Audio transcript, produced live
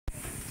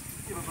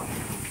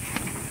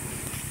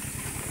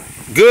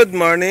Good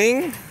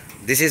morning,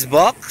 this is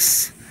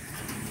Box,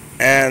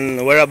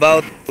 and we're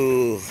about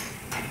to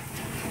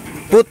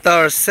put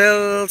our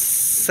cell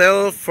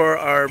for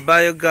our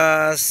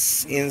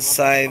biogas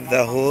inside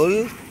the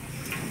hole,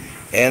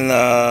 and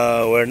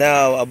we're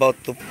now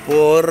about to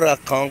pour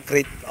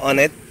concrete on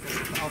it,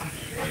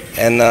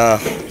 and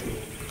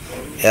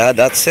yeah,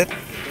 that's it.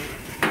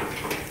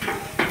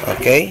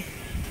 Okay,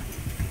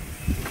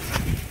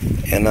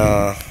 and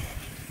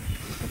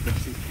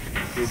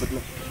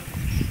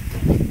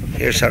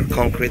here's our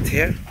concrete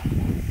here,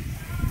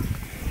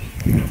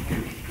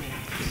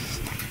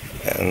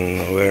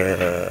 and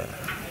we're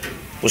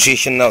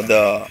position now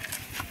the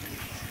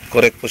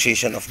correct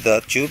position of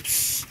the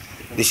tubes.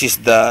 This is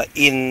the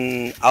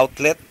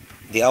outlet,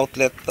 the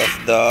outlet of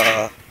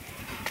the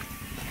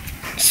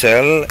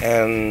cell,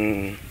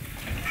 and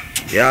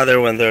the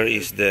other one there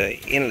is the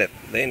inlet.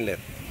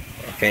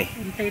 Okay,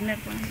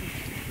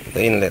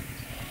 the inlet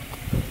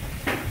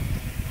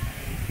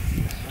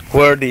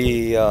where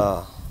the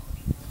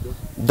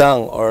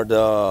dung or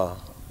the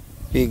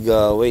pig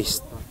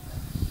waste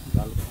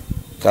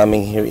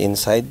coming here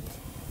inside.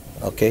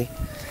 Okay,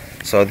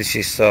 so this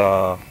is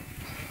all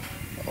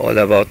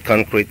about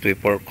concrete. We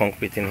pour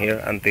concrete in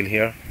here until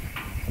here.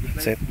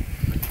 That's it,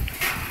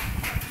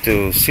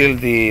 to seal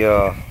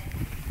the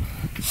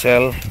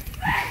cell,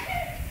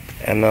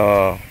 and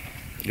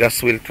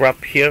gas will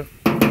trap here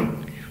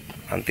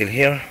until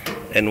here,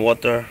 and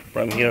water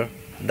from here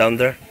down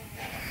there.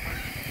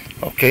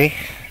 Okay,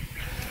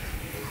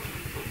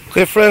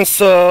 friends,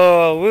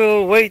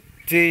 we'll wait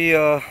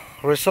the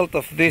result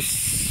of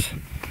this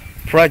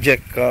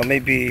project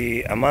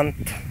maybe a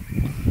month,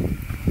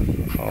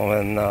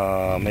 when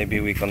maybe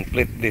we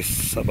complete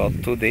this about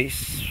 2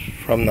 days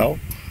from now.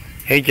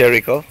 Hey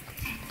Jericho,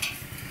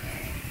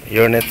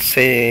 you're not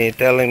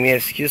telling me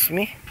excuse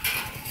me?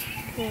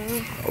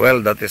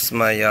 Well, that is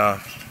my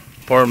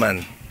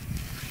foreman.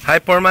 Hi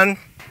foreman.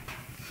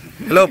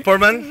 Hello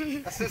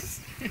foreman.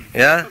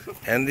 Yeah,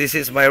 and this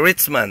is my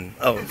rich man.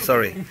 Oh,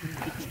 sorry,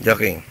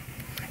 joking.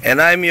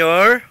 And I'm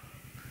your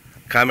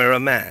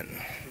cameraman.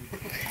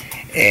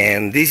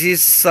 And this is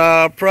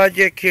a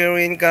project here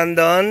in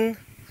Candon.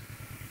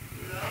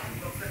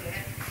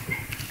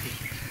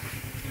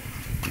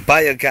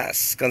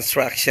 Biogas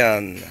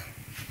construction.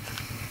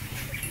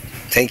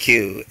 Thank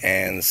you,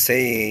 and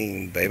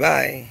saying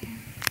bye-bye.